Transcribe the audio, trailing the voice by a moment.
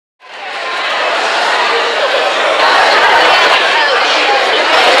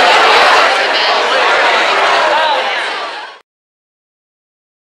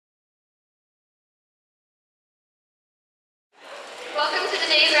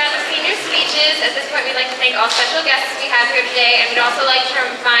speeches. At this point, we'd like to thank all special guests we have here today, and we'd also like to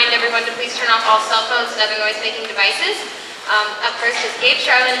remind everyone to please turn off all cell phones and other noise-making devices. Up first is Gabe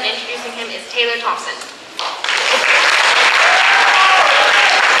Sharlin, and introducing him is Taylor Thompson.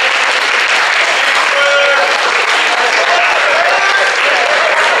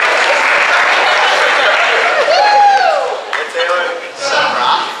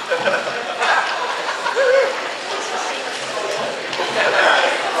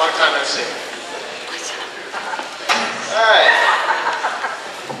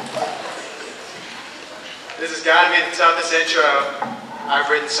 This has got to be the toughest intro I've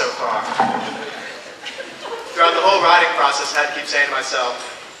written so far. Throughout the whole writing process, I had to keep saying to myself,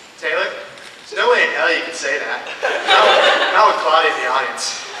 Taylor, there's no way in hell you can say that. Not with Claudia in the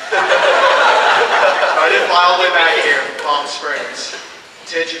audience. I did fly all the way back here from Palm Springs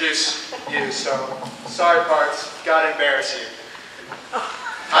to introduce you, so sorry parts, gotta embarrass you.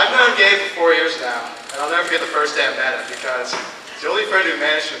 I've known Gabe for 4 years now, and I'll never forget the first day I met him because he's the only friend who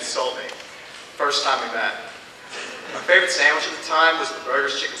managed to insult me the first time we met. My favorite sandwich at the time was the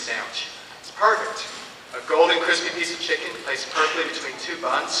Burger's chicken sandwich. It's perfect. A golden crispy piece of chicken placed perfectly between 2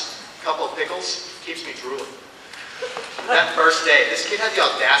 buns, a couple of pickles, keeps me drooling. That first day, this kid had the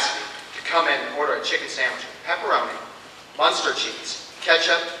audacity to come in and order a chicken sandwich with pepperoni, Munster cheese,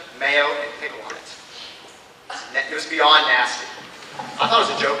 ketchup, mayo, and pickle on it. It was beyond nasty. I thought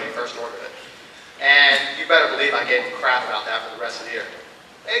it was a joke when he first ordered it. And you better believe I gave him crap about that for the rest of the year.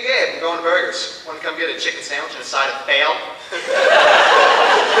 Hey Gabe, I'm going to Burgers. Want to come get a chicken sandwich and a side of fail?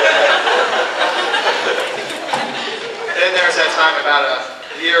 Then there was that time about a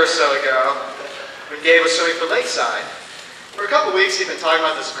year or so ago when Gabe was swimming for Lakeside. For a couple weeks he'd been talking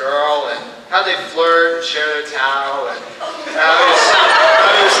about this girl and how they flirt and share their towel and how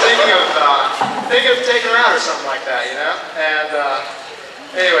he was thinking of taking her out or something like that, you know? And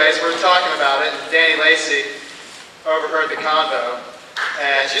anyways, we were talking about it and Danny Lacey overheard the convo.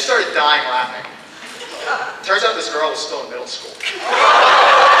 And she started dying laughing. Turns out this girl was still in middle school. I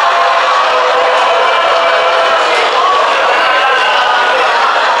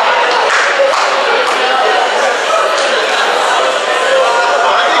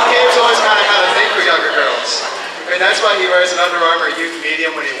think Gabe's always kind of had a thing for younger girls. I mean, that's why he wears an Under Armour Youth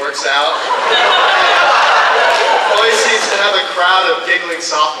Medium when he works out. Always seems to have a crowd of giggling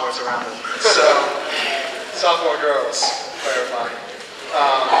sophomores around him. So, sophomore girls, clarifying.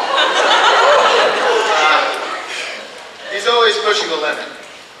 He's always pushing the limit,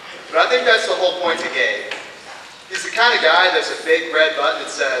 but I think that's the whole point to Gabe. He's the kind of guy that's a big red button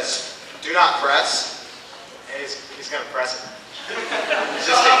that says, do not press, and he's going to press it.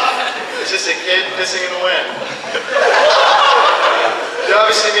 It's just a kid pissing in the wind. It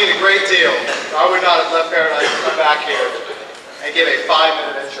obviously mean a great deal. I would not have left Paradise to come back here and give a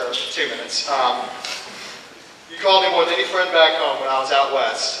 5-minute intro for 2 minutes. You called me more than any friend back home when I was out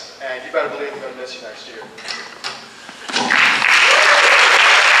west, and you better believe I'm going to miss you next year.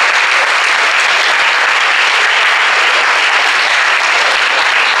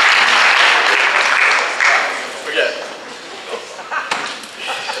 Okay.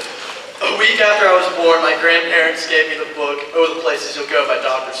 A week after I was born, my grandparents gave me the book, Oh, the Places You'll Go by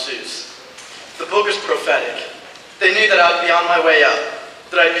Dr. Seuss. The book was prophetic. They knew that I would be on my way up,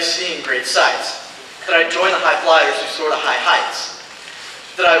 that I'd be seeing great sights, that I'd join the high flyers who soar to high heights,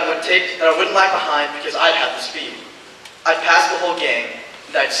 that I wouldn't lag behind because I'd have the speed. I'd pass the whole gang,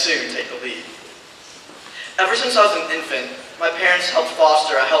 and I'd soon take the lead. Ever since I was an infant, my parents helped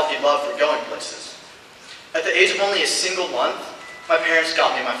foster a healthy love for going places. At the age of only a single month, my parents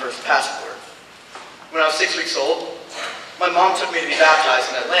got me my first passport. When I was 6 weeks old, my mom took me to be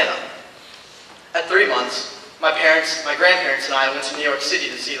baptized in Atlanta. At 3 months, my grandparents and I went to New York City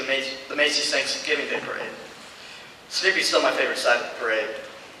to see the Macy's Thanksgiving Day Parade. Snoopy's still my favorite side of the parade.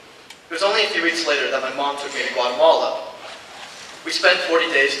 It was only a few weeks later that my mom took me to Guatemala. We spent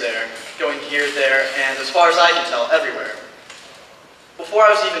 40 days there, going here, there, and as far as I can tell, everywhere. Before I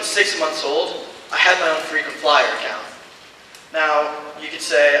was even 6 months old, I had my own frequent flyer account. Now, you could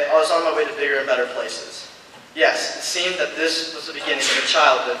say I was on my way to bigger and better places. Yes, it seemed that this was the beginning of a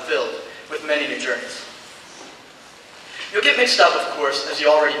childhood filled with many new journeys. You'll get mixed up, of course, as you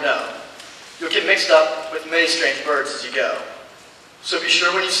already know. You'll get mixed up with many strange birds as you go. So be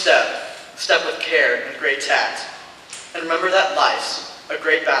sure when you step with care and great tact. And remember that life's a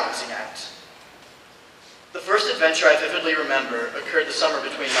great balancing act. The first adventure I vividly remember occurred the summer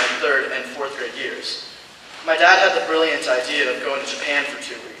between my 3rd and 4th grade years. My dad had the brilliant idea of going to Japan for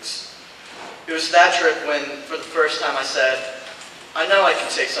 2 weeks. It was that trip when, for the first time, I said, I know I can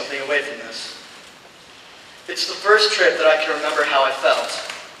take something away from this. It's the first trip that I can remember how I felt.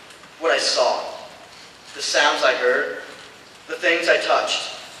 what I saw, the sounds I heard, the things I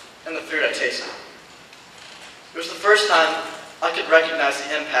touched, and the food I tasted. It was the first time I could recognize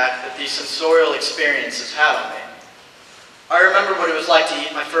the impact that these sensorial experiences had on me. I remember what it was like to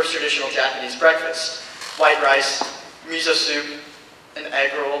eat my first traditional Japanese breakfast: white rice, miso soup, an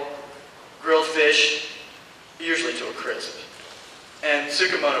egg roll, grilled fish, usually to a crisp, and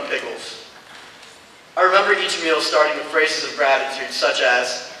tsukemono pickles. I remember each meal starting with phrases of gratitude such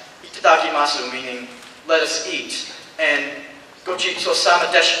as "itadakimasu," meaning "let us eat," and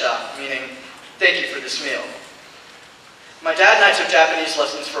 "gochitsusou deshita," meaning "thank you for this meal." My dad and I took Japanese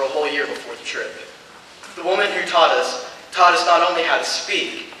lessons for a whole year before the trip. The woman who taught us not only how to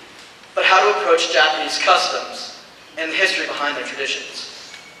speak, but how to approach Japanese customs and the history behind their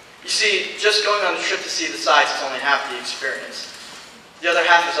traditions. You see, just going on the trip to see the sights is only half the experience. The other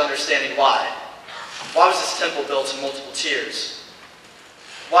half is understanding why. Why was this temple built in multiple tiers?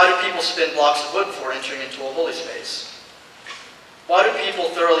 Why do people spin blocks of wood before entering into a holy space? Why do people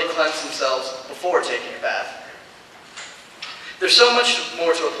thoroughly cleanse themselves before taking a bath? There's so much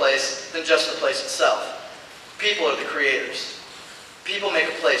more to a place than just the place itself. People are the creators. People make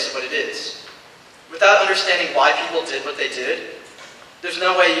a place what it is. Without understanding why people did what they did, there's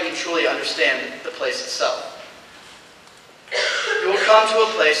no way you can truly understand the place itself. You will come to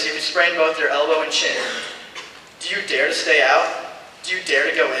a place you can sprain both your elbow and chin. Do you dare to stay out? Do you dare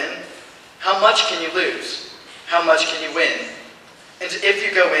to go in? How much can you lose? How much can you win? And if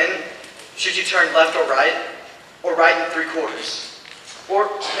you go in, should you turn left or right in 3/4? Or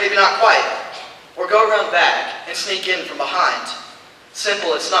maybe not quite. Or go around back and sneak in from behind.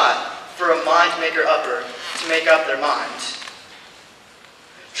 Simple it's not for a mind maker upper to make up their mind.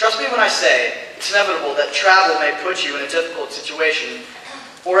 Trust me when I say it's inevitable that travel may put you in a difficult situation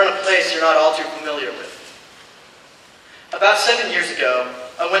or in a place you're not all too familiar with. About 7 years ago,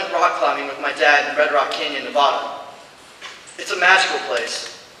 I went rock climbing with my dad in Red Rock Canyon, Nevada. It's a magical place.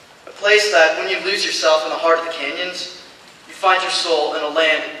 A place that, when you lose yourself in the heart of the canyons, you find your soul in a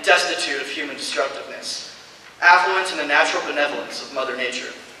land destitute of human destructiveness, affluent in the natural benevolence of Mother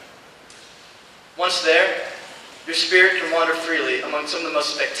Nature. Once there, your spirit can wander freely among some of the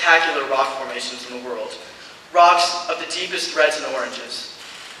most spectacular rock formations in the world, rocks of the deepest reds and oranges.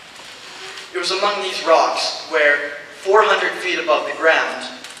 It was among these rocks where, 400 feet above the ground,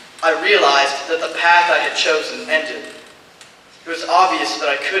 I realized that the path I had chosen ended. It was obvious that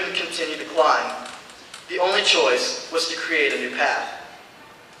I couldn't continue to climb. The only choice was to create a new path.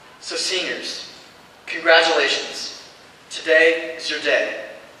 So seniors, congratulations. Today is your day.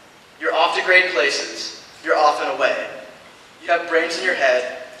 You're off to great places. You're off and away. You have brains in your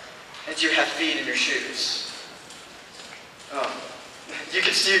head, and you have feet in your shoes. You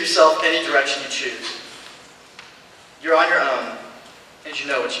can steer yourself any direction you choose. You're on your own, and you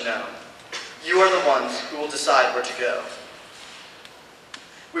know what you know. You are the ones who will decide where to go.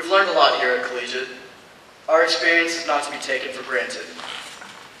 We've learned a lot here at Collegiate. Our experience is not to be taken for granted.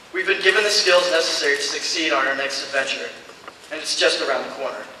 We've been given the skills necessary to succeed on our next adventure, and it's just around the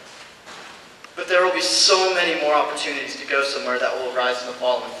corner. But there will be so many more opportunities to go somewhere that will arise in the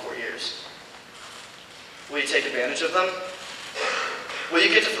following 4 years. Will you take advantage of them? Will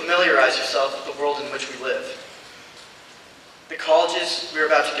you get to familiarize yourself with the world in which we live? The colleges we're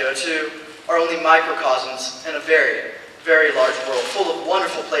about to go to are only microcosms in a very, very large world full of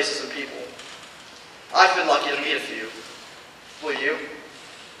wonderful places and people. I've been lucky to meet a few. Will you?